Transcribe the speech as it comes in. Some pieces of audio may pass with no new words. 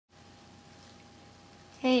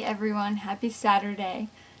Hey everyone, happy Saturday.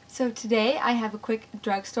 So today I have a quick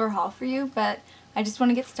drugstore haul for you, but I just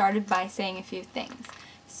want to get started by saying a few things.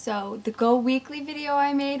 So the Go Weekly video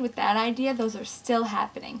I made with that idea, those are still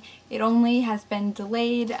happening. It only has been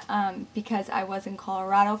delayed because I was in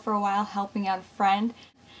Colorado for a while helping out a friend,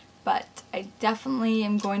 but I definitely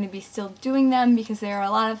am going to be still doing them because there are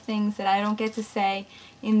a lot of things that I don't get to say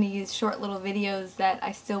in these short little videos that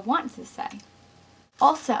I still want to say.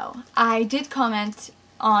 Also, I did comment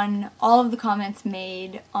on all of the comments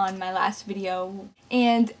made on my last video,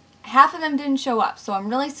 and half of them didn't show up, so I'm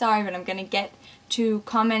really sorry, but I'm going to get to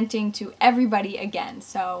commenting to everybody again.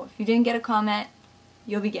 So if you didn't get a comment,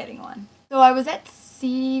 you'll be getting one. So I was at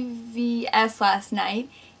CVS last night,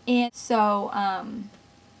 and so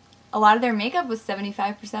a lot of their makeup was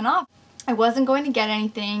 75% off. I wasn't going to get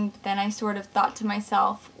anything, but then I sort of thought to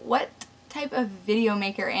myself, what type of video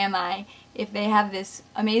maker am I if they have this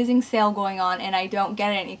amazing sale going on and I don't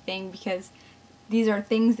get anything, because these are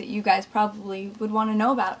things that you guys probably would want to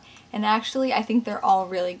know about. And actually, I think they're all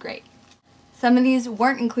really great. Some of these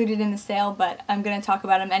weren't included in the sale, but I'm going to talk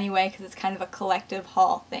about them anyway because it's kind of a collective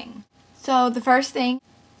haul thing. So the first thing,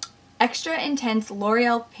 Extra Intense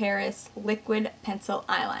L'Oreal Paris Liquid Pencil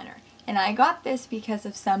Eyeliner. And I got this because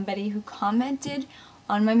of somebody who commented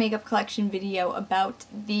on my makeup collection video about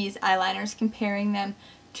these eyeliners, comparing them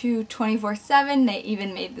to 24/7. They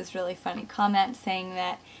even made this really funny comment saying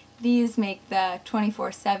that these make the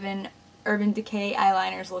 24/7 Urban Decay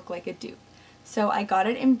eyeliners look like a dupe. So I got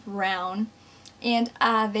it in brown, and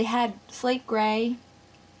they had slate gray,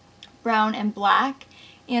 brown, and black.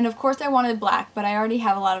 And of course I wanted black, but I already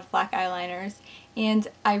have a lot of black eyeliners, and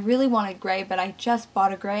I really wanted gray, but I just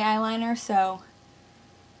bought a gray eyeliner, so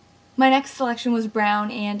my next selection was brown,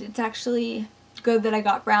 and it's actually good that I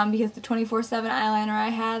got brown because the 24/7 eyeliner I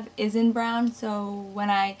have is in brown, so when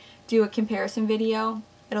I do a comparison video,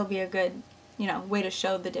 it'll be a good, way to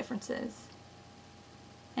show the differences.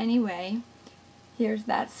 Anyway, here's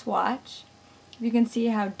that swatch. You can see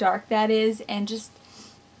how dark that is, and just,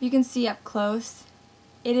 you can see up close,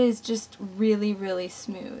 it is just really, really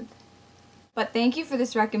smooth. But thank you for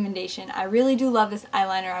this recommendation. I really do love this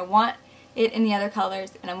eyeliner. I want it in the other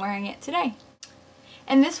colors, and I'm wearing it today.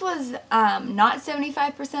 And this was not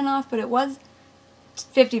 75% off, but it was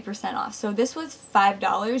 50% off. So this was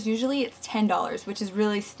 $5. Usually it's $10, which is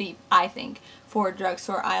really steep, I think, for a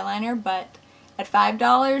drugstore eyeliner. But at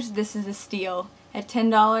 $5, this is a steal. At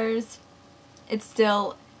 $10, it's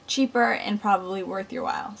still cheaper and probably worth your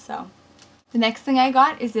while. So the next thing I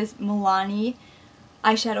got is this Milani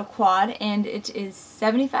eyeshadow quad, and it is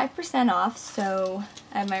 75% off. So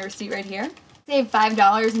I have my receipt right here. Saved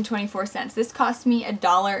 $5.24. This cost me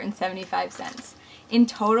 $1.75. In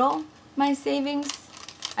total, my savings,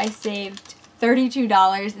 I saved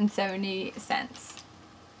 $32.70.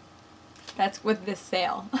 That's with this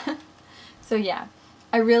sale. So yeah,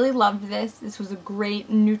 I really loved this. This was a great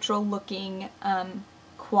neutral looking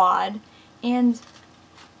quad, and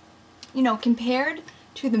compared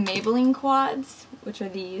to the Maybelline quads, which are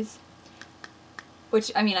these,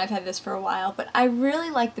 which, I mean, I've had this for a while, but I really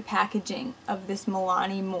like the packaging of this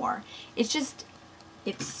Milani more. It's just,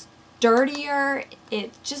 it's sturdier,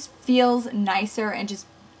 it just feels nicer and just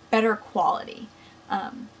better quality.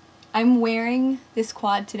 I'm wearing this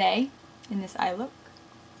quad today in this eye look,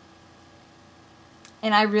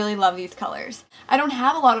 and I really love these colors. I don't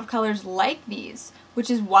have a lot of colors like these, which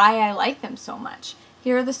is why I like them so much.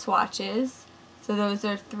 Here are the swatches. So those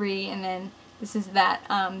are 3, and then this is that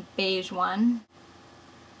beige one.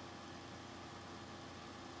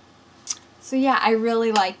 So yeah, I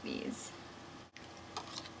really like these.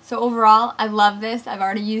 So overall, I love this. I've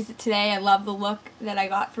already used it today. I love the look that I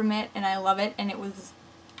got from it, and I love it, and it was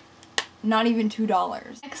not even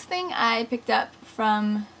 $2. Next thing I picked up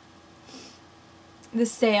from the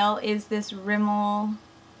sale is this Rimmel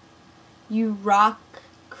You Rock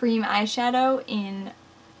Cream Eyeshadow in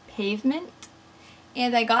Pavement.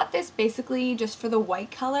 And I got this basically just for the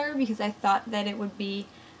white color because I thought that it would be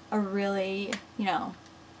a really,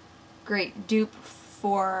 great dupe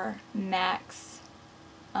for MAC's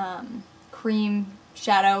cream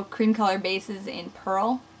color bases in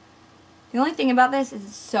Pearl. The only thing about this is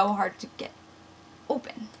it's so hard to get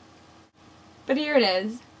open. But here it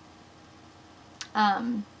is.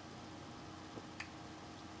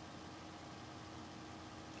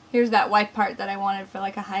 Here's that white part that I wanted for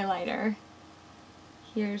like a highlighter.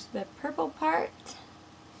 Here's the purple part.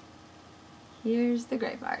 Here's the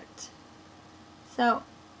gray part. So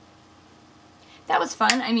that was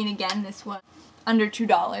fun. I mean, again, this was under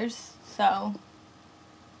 $2, so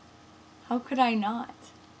how could I not?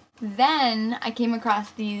 Then I came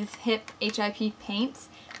across these hip HIP paints,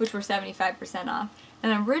 which were 75% off.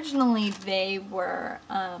 And originally they were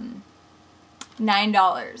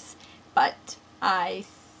 $9, but I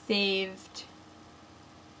saved,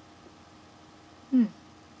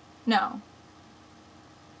 no.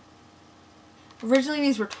 Originally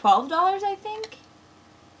these were $12, I think,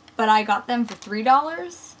 but I got them for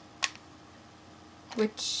 $3,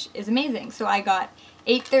 which is amazing. So I got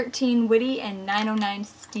 813 Witty and 909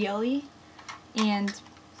 Steely, and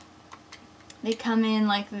they come in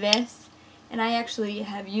like this, and I actually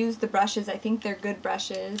have used the brushes. I think they're good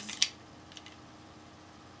brushes,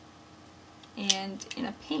 and in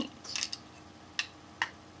a paint.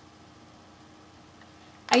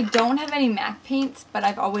 I don't have any MAC paints, but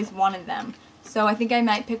I've always wanted them, so I think I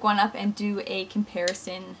might pick one up and do a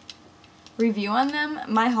comparison review on them.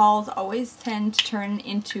 My hauls always tend to turn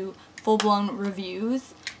into full-blown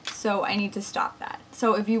reviews, so I need to stop that.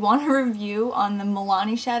 So if you want a review on the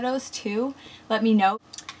Milani shadows too, let me know.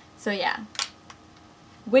 So yeah,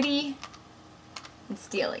 Witty and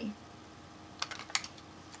Steely.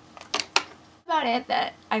 About it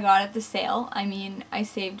that I got at the sale. I mean, I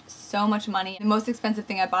saved so much money. The most expensive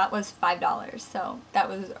thing I bought was $5, so that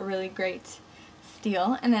was a really great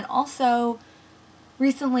steal. And then also,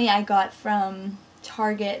 recently I got from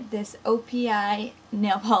Target this OPI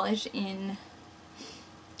nail polish in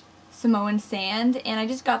Samoan Sand, and I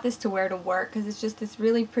just got this to wear to work because it's just this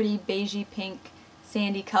really pretty beigey pink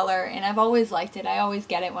sandy color, and I've always liked it. I always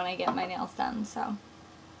get it when I get my nails done. So,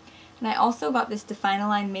 and I also got this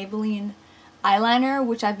Define-A-Line Maybelline eyeliner,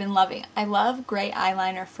 which I've been loving. I love gray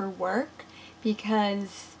eyeliner for work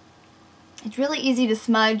because it's really easy to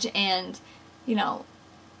smudge, and you know,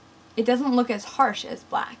 it doesn't look as harsh as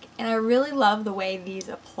black. And I really love the way these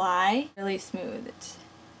apply. Really smooth. It's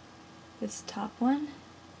this top one.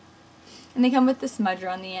 And they come with the smudger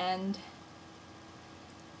on the end.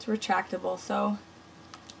 It's retractable, so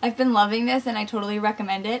I've been loving this and I totally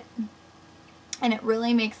recommend it. And it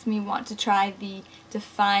really makes me want to try the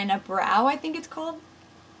Define a Brow, I think it's called.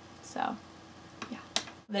 So, yeah.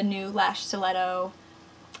 The new Lash Stiletto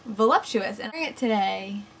Voluptuous. And I'm wearing it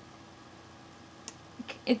today.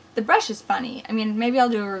 The brush is funny. I mean, maybe I'll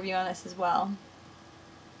do a review on this as well.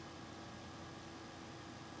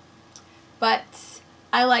 But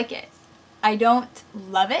I like it. I don't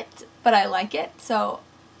love it, but I like it. So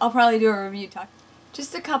I'll probably do a review talk.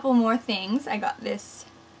 Just a couple more things. I got this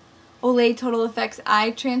Olay Total Effects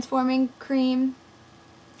Eye Transforming Cream.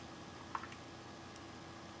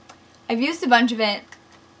 I've used a bunch of it,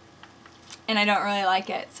 and I don't really like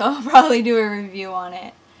it. So I'll probably do a review on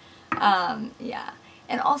it. Yeah.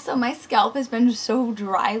 And also, my scalp has been so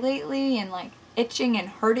dry lately and like itching and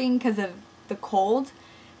hurting because of the cold.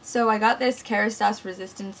 So I got this Kerastase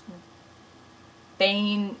Resistance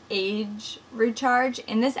Bain Age Recharge,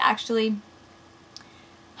 and this actually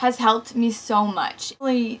has helped me so much.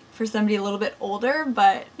 Only for somebody a little bit older,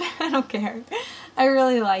 but I don't care. I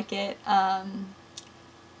really like it.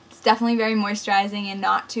 It's definitely very moisturizing and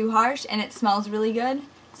not too harsh, and it smells really good.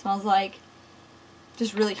 It smells like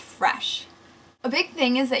just really fresh. A big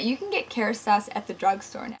thing is that you can get Kerastase at the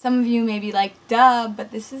drugstore now. Some of you may be like, duh, but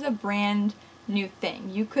this is a brand new thing.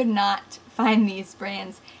 You could not find these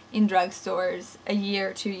brands in drugstores a year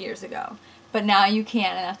or 2 years ago. But now you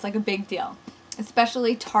can, and that's like a big deal.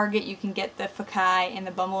 Especially Target, you can get the Fakai and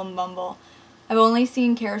the Bumble and Bumble. I've only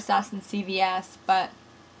seen Kerastase in CVS, but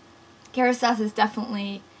Kerastase is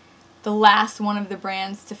definitely the last one of the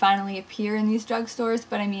brands to finally appear in these drugstores,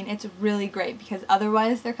 but I mean, it's really great because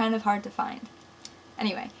otherwise they're kind of hard to find.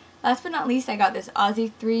 Anyway, last but not least, I got this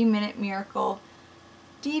Aussie 3-Minute Miracle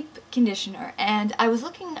Deep Conditioner, and I was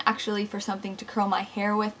looking actually for something to curl my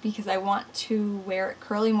hair with because I want to wear it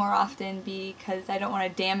curly more often because I don't want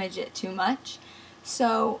to damage it too much.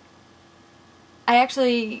 So I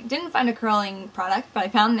actually didn't find a curling product, but I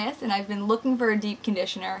found this, and I've been looking for a deep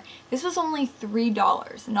conditioner. This was only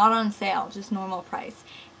 $3, not on sale, just normal price.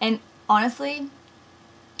 And honestly,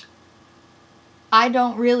 I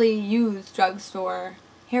don't really use drugstore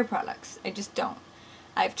hair products. I just don't.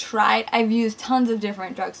 I've used tons of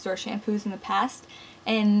different drugstore shampoos in the past,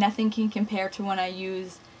 and nothing can compare to when I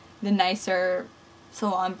use the nicer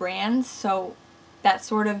salon brands, so that's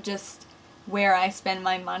sort of just where I spend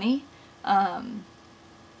my money,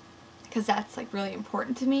 because that's like really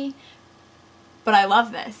important to me. But I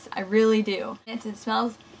love this. I really do. It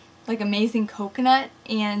smells like amazing coconut,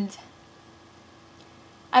 and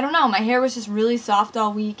I don't know, my hair was just really soft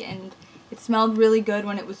all week, and it smelled really good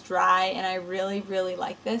when it was dry, and I really, really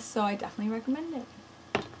like this, so I definitely recommend it.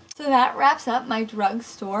 So that wraps up my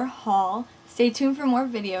drugstore haul. Stay tuned for more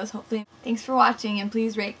videos, hopefully. Thanks for watching, and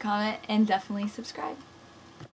please rate, comment, and definitely subscribe.